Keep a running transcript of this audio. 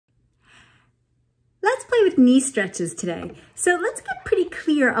with knee stretches today. So let's get pretty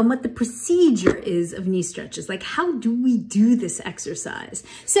clear on what the procedure is of knee stretches. Like, how do we do this exercise?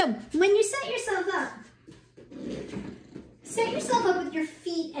 So when you set yourself up with your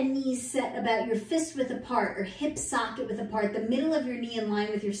feet and knees set about your fist width apart or hip socket width apart, the middle of your knee in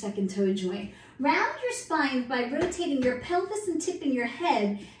line with your second toe joint. Round your spine by rotating your pelvis and tipping your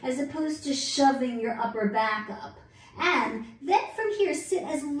head as opposed to shoving your upper back up. And then from here, sit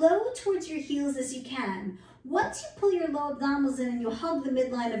as low towards your heels as you can. Once you pull your low abdominals in and you hug the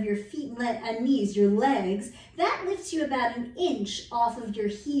midline of your feet and knees, your legs, that lifts you about an inch off of your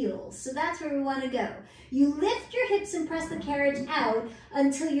heels. So that's where we want to go. You lift your hips and press the carriage out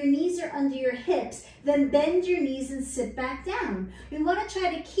until your knees are under your hips, then bend your knees and sit back down. We want to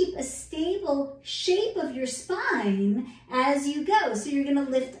try to keep a stable shape of your spine as you go. So you're going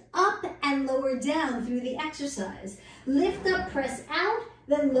to lift up and lower down through the exercise. Lift up, press out,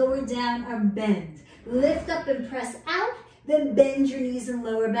 then lower down or bend. Lift up and press out, then bend your knees and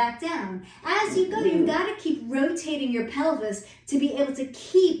lower back down. As you go, you've got to keep rotating your pelvis to be able to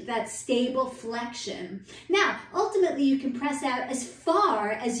keep that stable flexion. Now, ultimately, you can press out as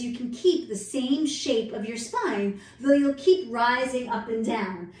far as you can keep the same shape of your spine, though you'll keep rising up and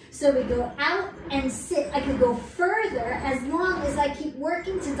down. So we go out and sit. I could go further as long as I keep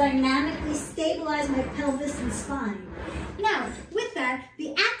working to dynamically stabilize my pelvis and spine. Now, with that,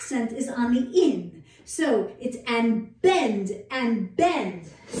 the accent is on the in. So it's and bend and bend.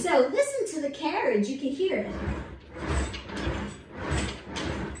 So listen to the carriage, you can hear it.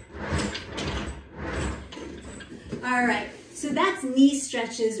 All right, so that's knee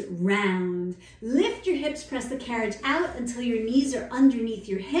stretches round. Lift your hips, press the carriage out until your knees are underneath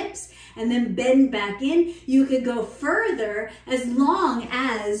your hips, and then bend back in. You could go further as long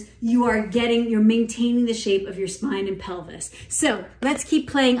as you're maintaining the shape of your spine and pelvis. So let's keep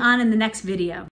playing on in the next video.